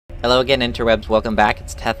Hello again, Interwebs. Welcome back.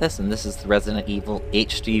 It's Tethys, and this is the Resident Evil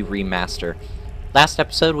HD Remaster. Last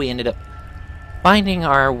episode, we ended up finding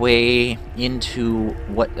our way into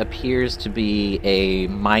what appears to be a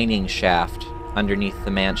mining shaft underneath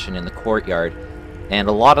the mansion in the courtyard. And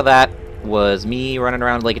a lot of that was me running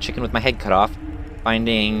around like a chicken with my head cut off,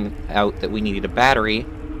 finding out that we needed a battery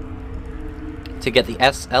to get the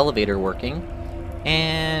S elevator working,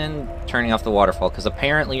 and turning off the waterfall, because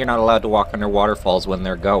apparently you're not allowed to walk under waterfalls when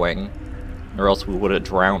they're going, or else we would have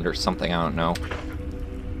drowned or something, I don't know.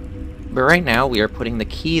 But right now, we are putting the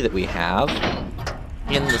key that we have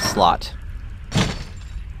in the slot.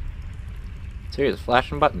 Serious,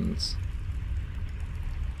 flashing buttons.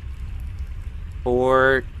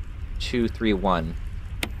 4, 2, 3, 1.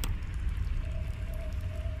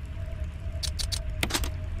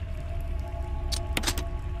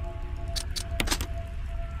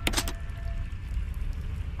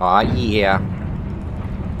 Aw, yeah.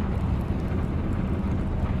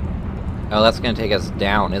 Oh, that's gonna take us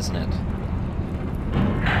down, isn't it?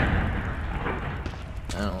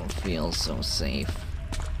 I don't feel so safe.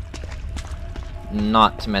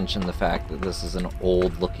 Not to mention the fact that this is an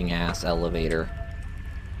old-looking ass elevator.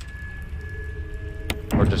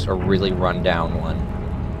 Or just a really run-down one.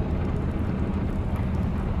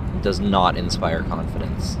 It does not inspire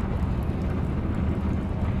confidence.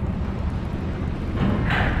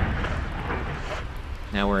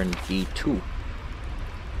 Now we're in B2.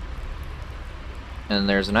 And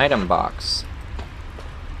there's an item box.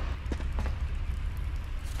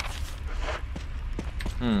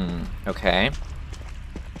 Okay.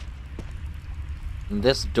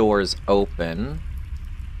 This door's open.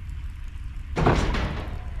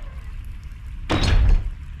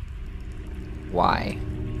 Why?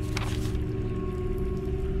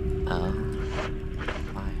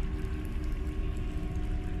 Why?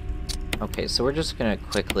 Okay, so we're just gonna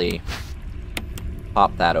quickly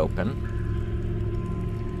pop that open.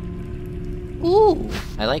 Ooh,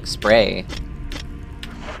 I like spray.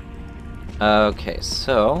 Okay,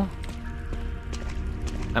 so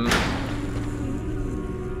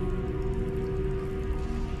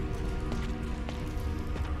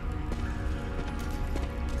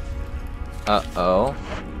uh-oh.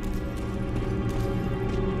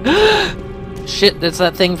 Shit, that's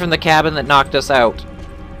that thing from the cabin that knocked us out.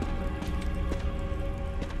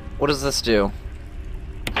 What does this do?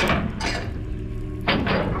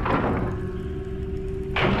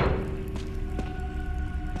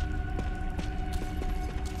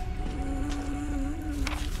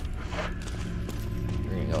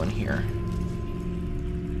 We're gonna go in here.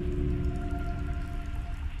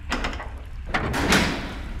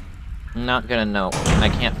 I'm not gonna know. I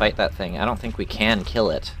can't fight that thing. I don't think we can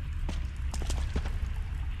kill it.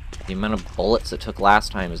 The amount of bullets it took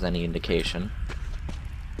last time is any indication.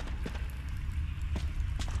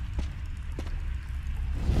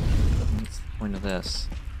 What's the point of this?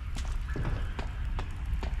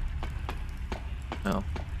 Oh,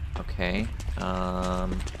 okay.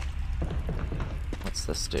 What's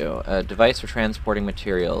this do? A device for transporting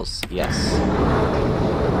materials. Yes.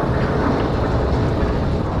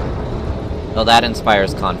 Oh, that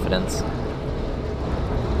inspires confidence.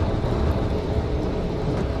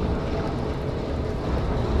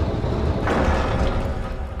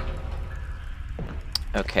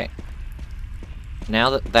 Okay. Now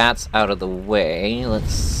that that's out of the way,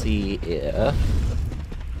 let's see if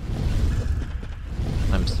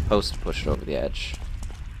I'm supposed to push it over the edge.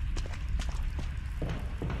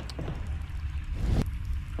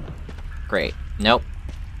 Great. Nope.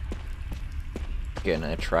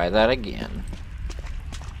 Gonna try that again.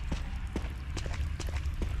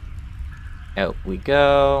 Out we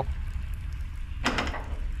go.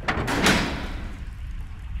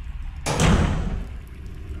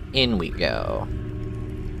 In we go.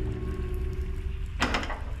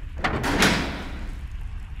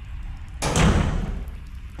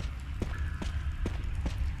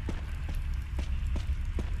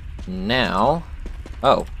 Now...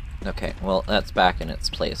 Oh, okay, well, that's back in its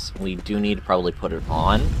place. We do need to probably put it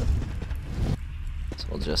on. So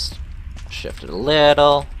we'll just shift it a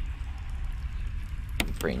little.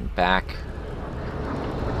 Bring back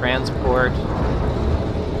transport.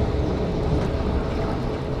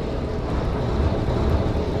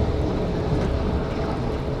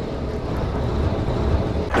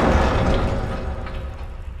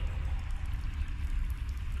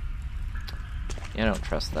 I don't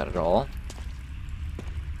trust that at all.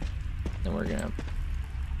 Then we're gonna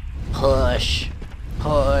push,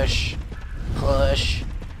 push, push,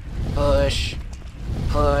 push,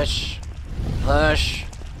 push, push,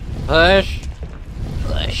 push,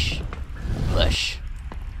 push, push,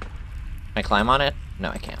 I climb on it? No,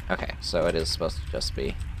 I can't. Okay, so it is supposed to just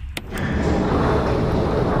be...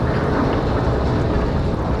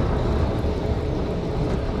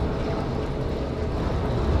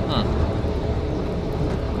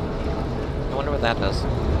 I wonder what that does.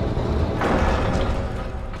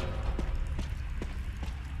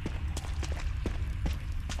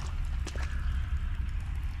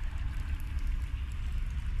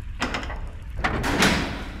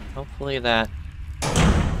 Hopefully that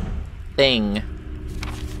thing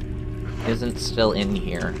isn't still in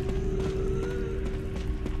here.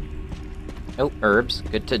 Oh, herbs.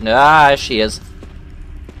 Good to know. Ah, she is.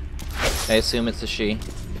 I assume it's a she.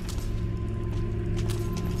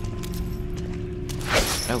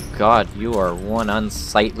 Oh god, you are one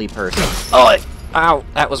unsightly person. Oh! Ow!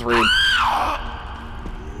 That was rude.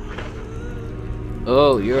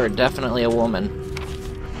 Oh, you are definitely a woman.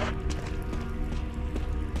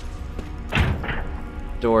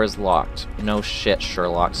 Door is locked. No shit,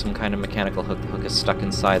 Sherlock. Some kind of mechanical hook. The hook is stuck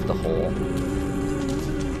inside the hole.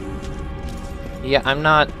 Yeah, I'm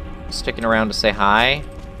not sticking around to say hi.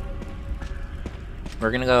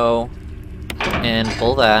 We're gonna go and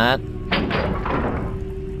pull that.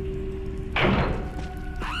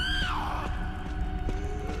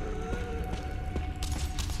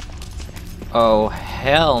 Oh,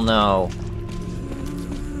 hell no.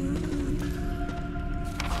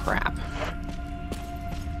 Crap.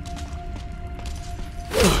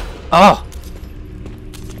 Oh!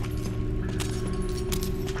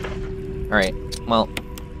 Alright, well,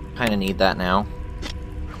 kinda need that now.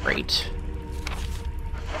 Great.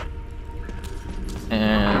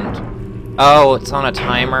 And... oh, it's on a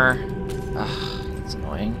timer. Ugh, that's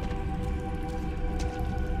annoying.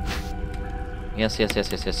 Yes,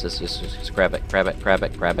 grab it, grab it, grab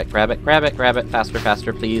it, grab it, grab it, grab it, grab it, faster,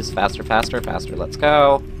 faster, please, faster, faster, faster, let's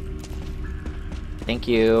go. Thank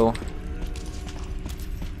you.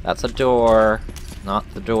 That's a door, not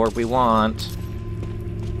the door we want.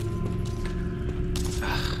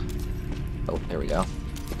 Oh, there we go.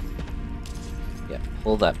 Yeah,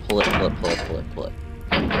 pull that, pull it, pull it, pull it, pull it, pull it.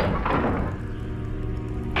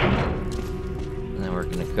 And then we're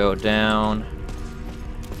gonna go down.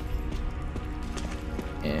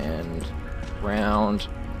 And round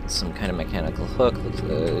some kind of mechanical hook.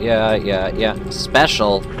 Yeah.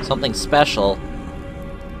 Special. Something special.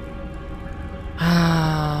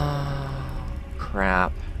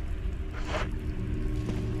 Crap.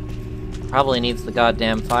 Probably needs the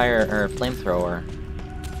goddamn fire or flamethrower,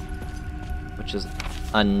 which is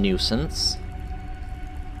a nuisance.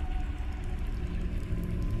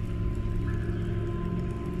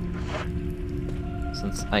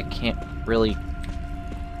 Since I can't really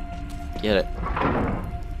get it.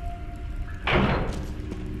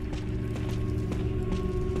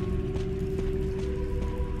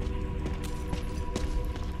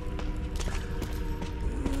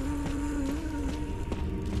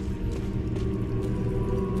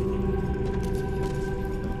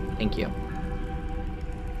 Thank you.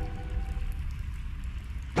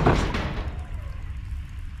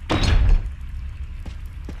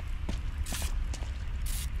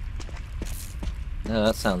 Oh,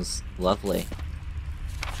 that sounds lovely.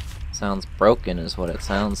 Sounds broken is what it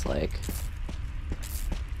sounds like.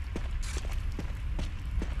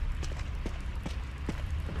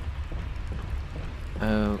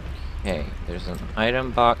 Okay, there's an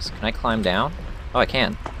item box. Can I climb down? Oh, I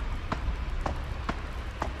can.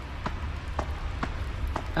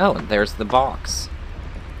 Oh, and there's the box.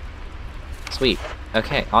 Sweet.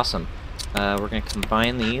 Okay, awesome. We're gonna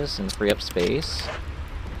combine these and free up space.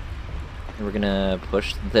 And we're gonna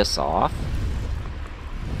push this off.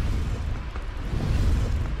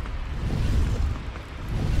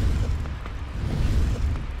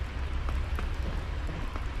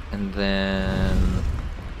 And then...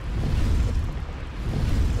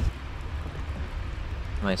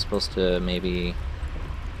 am I supposed to maybe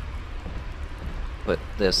put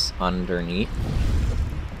this underneath?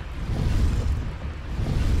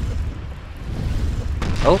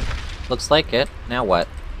 Oh, looks like it. Now what?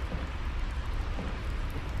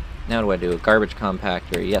 Now do I do a garbage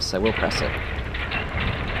compactor? Yes, I will press it.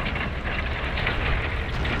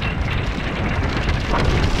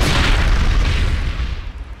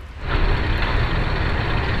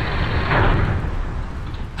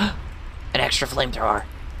 An extra flamethrower!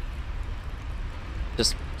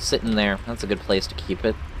 Just sitting there. That's a good place to keep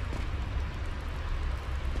it.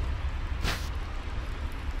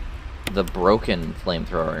 The broken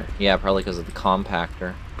flamethrower. Yeah, probably because of the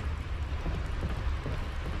compactor.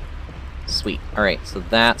 Sweet. Alright, so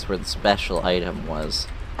that's where the special item was.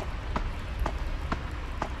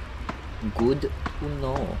 Good to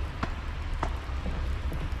know.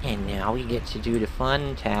 And now we get to do the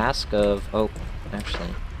fun task of... Oh, actually...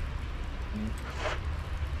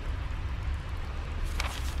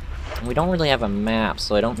 We don't really have a map,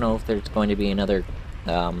 so I don't know if there's going to be another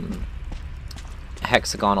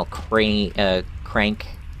hexagonal crank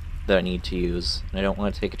that I need to use. And I don't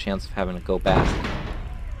want to take a chance of having to go back.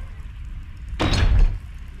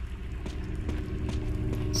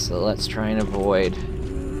 So let's try and avoid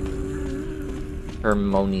her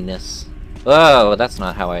moaniness. Oh, that's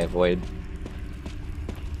not how I avoid.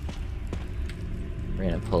 We're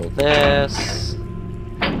gonna pull this.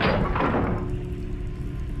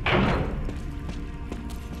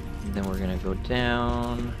 And then we're gonna go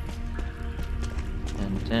down.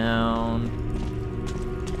 And down.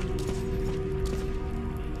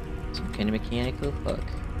 Some kind of mechanical hook.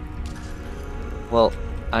 Well,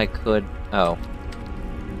 I could... Oh.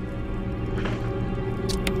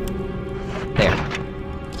 There.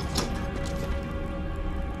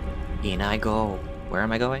 In I go. Where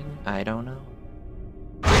am I going? I don't know.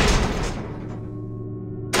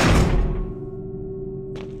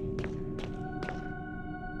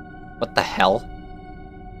 What the hell?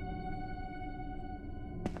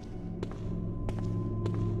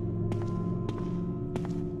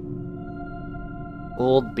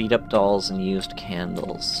 Old beat-up dolls and used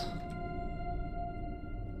candles.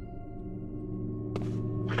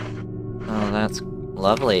 Oh, that's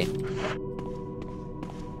lovely.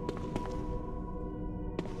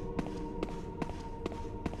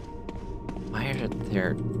 Why are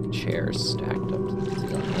there chairs stacked up to the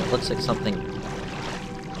ceiling? It looks like something...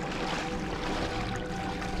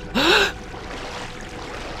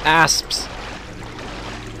 Asps!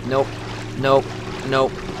 Nope. Nope.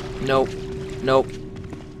 Nope. Nope. Nope.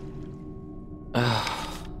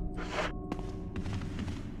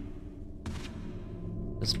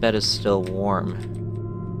 This bed is still warm.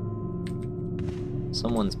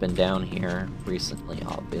 Someone's been down here recently,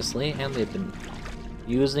 obviously, and they've been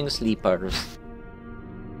using sleepers.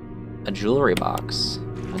 A jewelry box.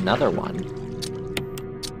 Another one.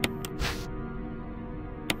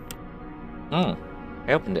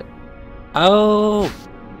 I opened it. Oh!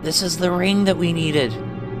 This is the ring that we needed!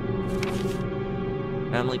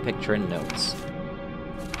 Family picture and notes.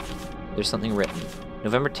 There's something written.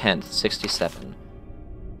 November 10th, 67.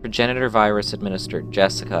 Progenitor virus administered.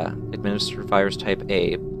 Jessica. Administered virus type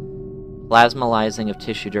A. Plasmalizing of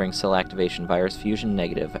tissue during cell activation. Virus fusion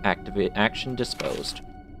negative. Action disposed.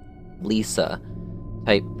 Lisa.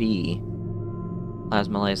 Type B.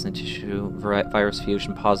 Plasmalizing tissue. Virus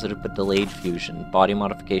fusion positive but delayed fusion. Body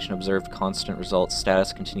modification observed. Constant results.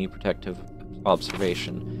 Status continued protective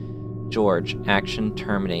observation. George. Action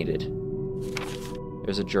terminated.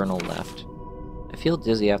 There's a journal left. I feel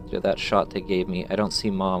dizzy after that shot they gave me. I don't see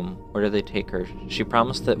Mom. Where did they take her? She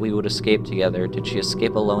promised that we would escape together. Did she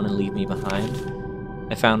escape alone and leave me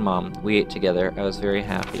behind? I found Mom. We ate together. I was very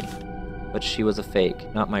happy. But she was a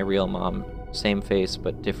fake. Not my real Mom. Same face,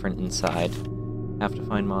 but different inside. Have to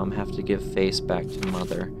find Mom. Have to give face back to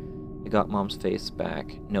Mother. I got Mom's face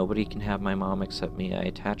back. Nobody can have my mom except me. I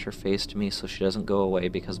attach her face to me so she doesn't go away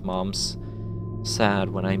because Mom's sad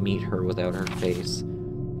when I meet her without her face.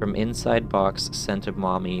 From inside box, scent of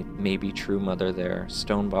mommy, maybe true mother there.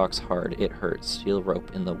 Stone box hard, it hurts. Steel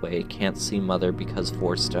rope in the way, can't see mother because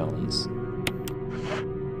 4 stones.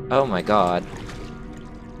 Oh my god.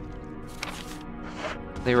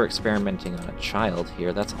 They were experimenting on a child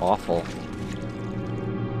here, that's awful.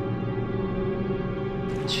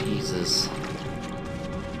 Jesus.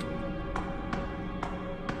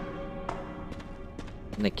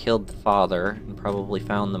 And they killed the father, and probably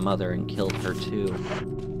found the mother and killed her too.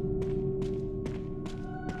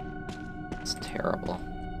 It's terrible.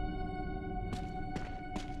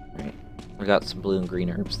 Right, we got some blue and green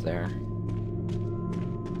herbs there.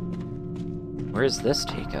 Where does this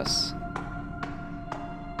take us?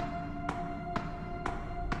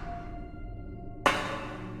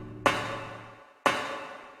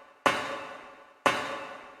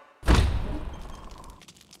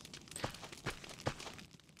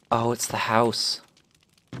 Oh, it's the house.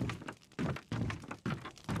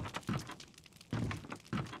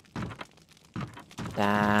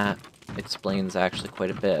 That explains actually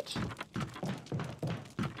quite a bit.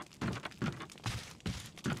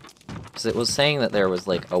 Because it was saying that there was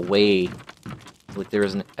like a way, like there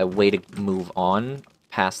was a way to move on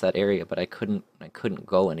past that area, but I couldn't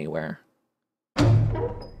go anywhere. Good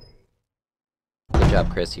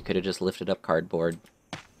job, Chris. You could have just lifted up cardboard.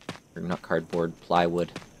 Or not cardboard,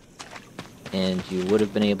 plywood. And you would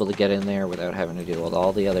have been able to get in there without having to deal with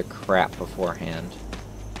all the other crap beforehand.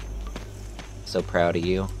 So proud of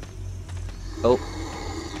you. Oh,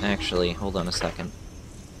 actually, hold on a second.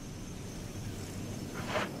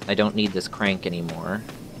 I don't need this crank anymore.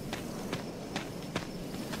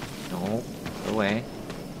 No, go away.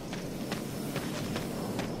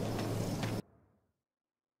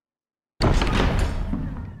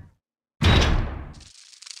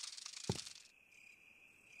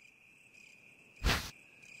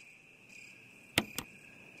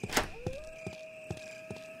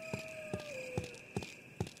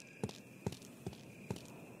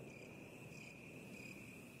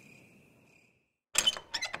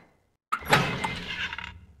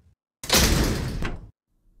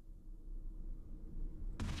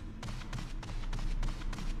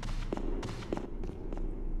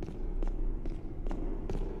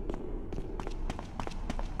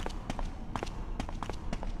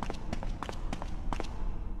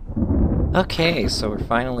 Okay, so we're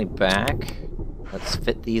finally back. Let's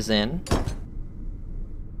fit these in.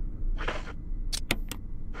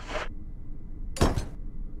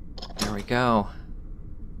 There we go.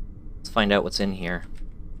 Let's find out what's in here.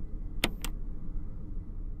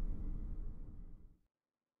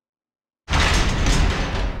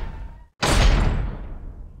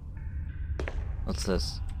 What's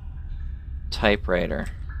this? Typewriter.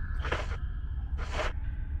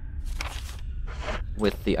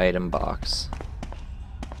 With the item box.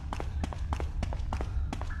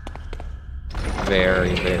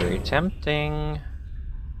 Very, very tempting.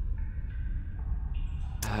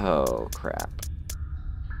 Oh, crap.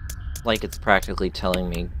 Like it's practically telling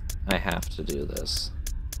me I have to do this.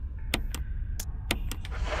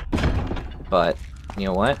 But, you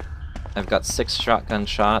know what? I've got 6 shotgun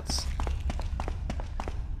shots.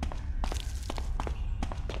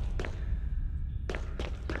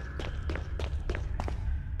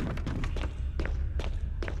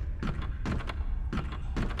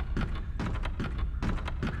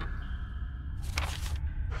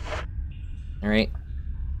 Alright,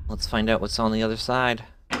 let's find out what's on the other side.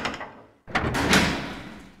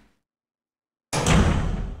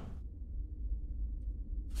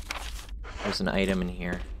 There's an item in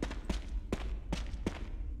here.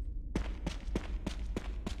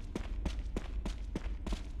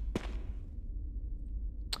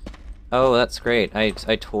 Oh, that's great. I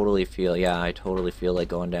totally feel, yeah, I totally feel like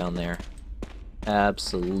going down there.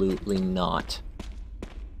 Absolutely not.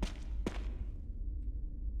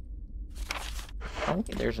 Oh,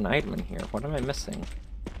 there's an item in here. What am I missing?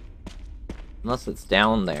 Unless it's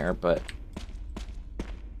down there, but...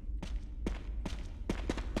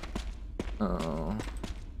 Oh...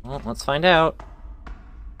 Well, let's find out.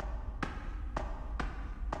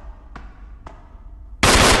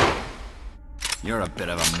 You're a bit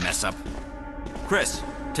of a mess-up. Chris,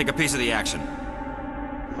 take a piece of the action.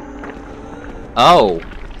 Oh!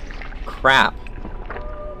 Crap.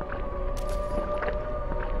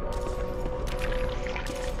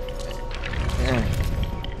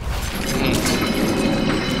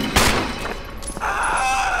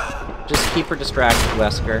 Just keep her distracted,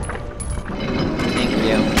 Wesker. Thank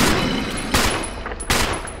you.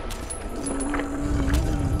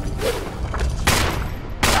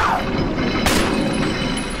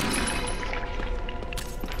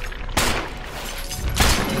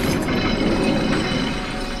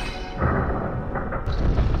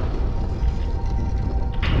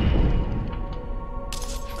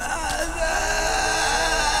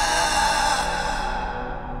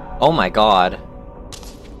 Oh my god.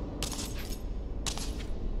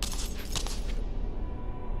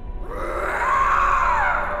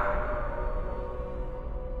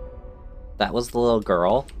 That was the little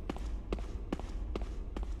girl?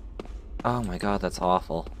 Oh my god, that's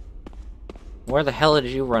awful. Where the hell did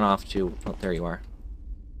you run off to? Oh, there you are.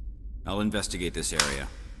 I'll investigate this area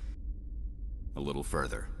a little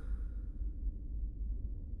further.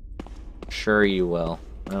 Sure you will.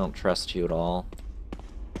 I don't trust you at all.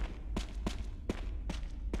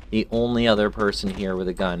 The only other person here with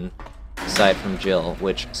a gun, aside from Jill,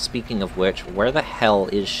 which, speaking of which, where the hell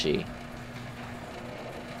is she?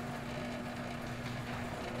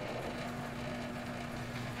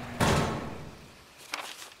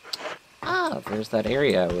 Ah, there's that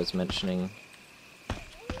area I was mentioning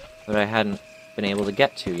that I hadn't been able to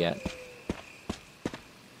get to yet.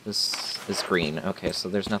 This is green. Okay, so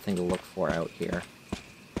there's nothing to look for out here.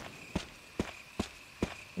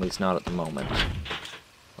 At least not at the moment.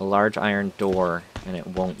 A large iron door, and it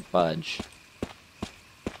won't budge.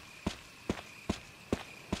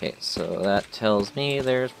 Okay, so that tells me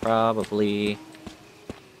there's probably...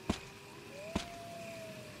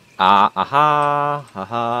 Aha! Ha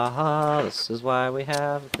ha ha! This is why we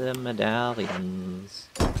have the medallions.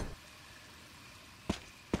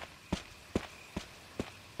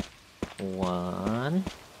 One.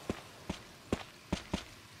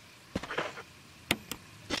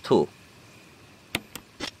 Cool.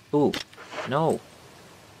 Ooh, no.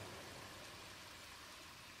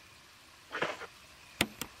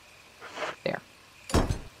 There.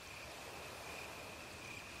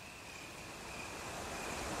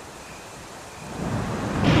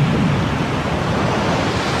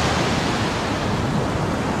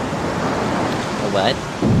 What?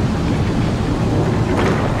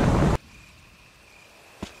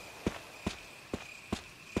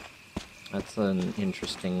 That's an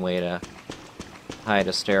interesting way to hide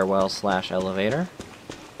a stairwell / elevator.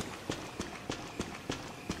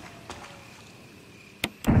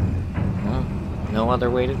 Well, no other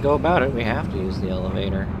way to go about it. We have to use the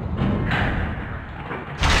elevator.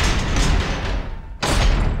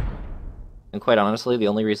 And quite honestly, the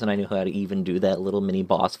only reason I knew how to even do that little mini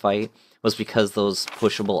boss fight was because those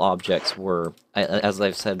pushable objects were, as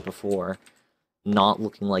I've said before, not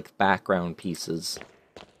looking like background pieces.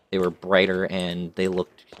 They were brighter and they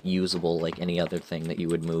looked usable like any other thing that you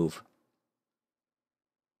would move.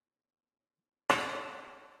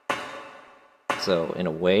 So, in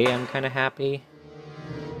a way, I'm kind of happy.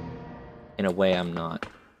 In a way, I'm not.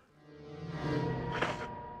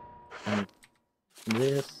 And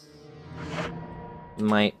this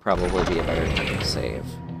might probably be a better time to save.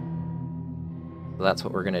 So that's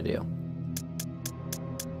what we're gonna do.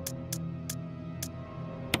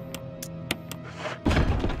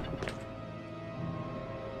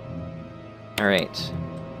 Alright.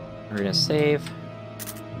 We're gonna save.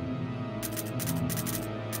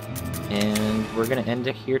 And we're gonna end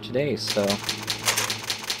it here today, so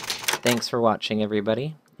thanks for watching,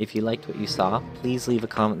 everybody. If you liked what you saw, please leave a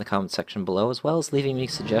comment in the comment section below, as well as leaving me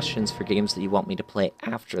suggestions for games that you want me to play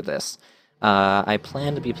after this. I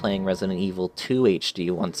plan to be playing Resident Evil 2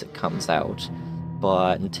 HD once it comes out,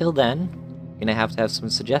 but until then, I'm gonna have to have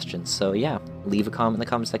some suggestions, so yeah, leave a comment in the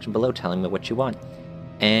comment section below telling me what you want.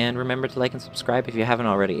 And remember to like and subscribe if you haven't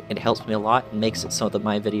already. It helps me a lot and makes it so that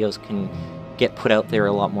my videos can get put out there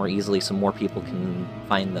a lot more easily so more people can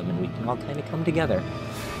find them and we can all kind of come together.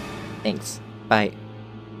 Thanks. Bye.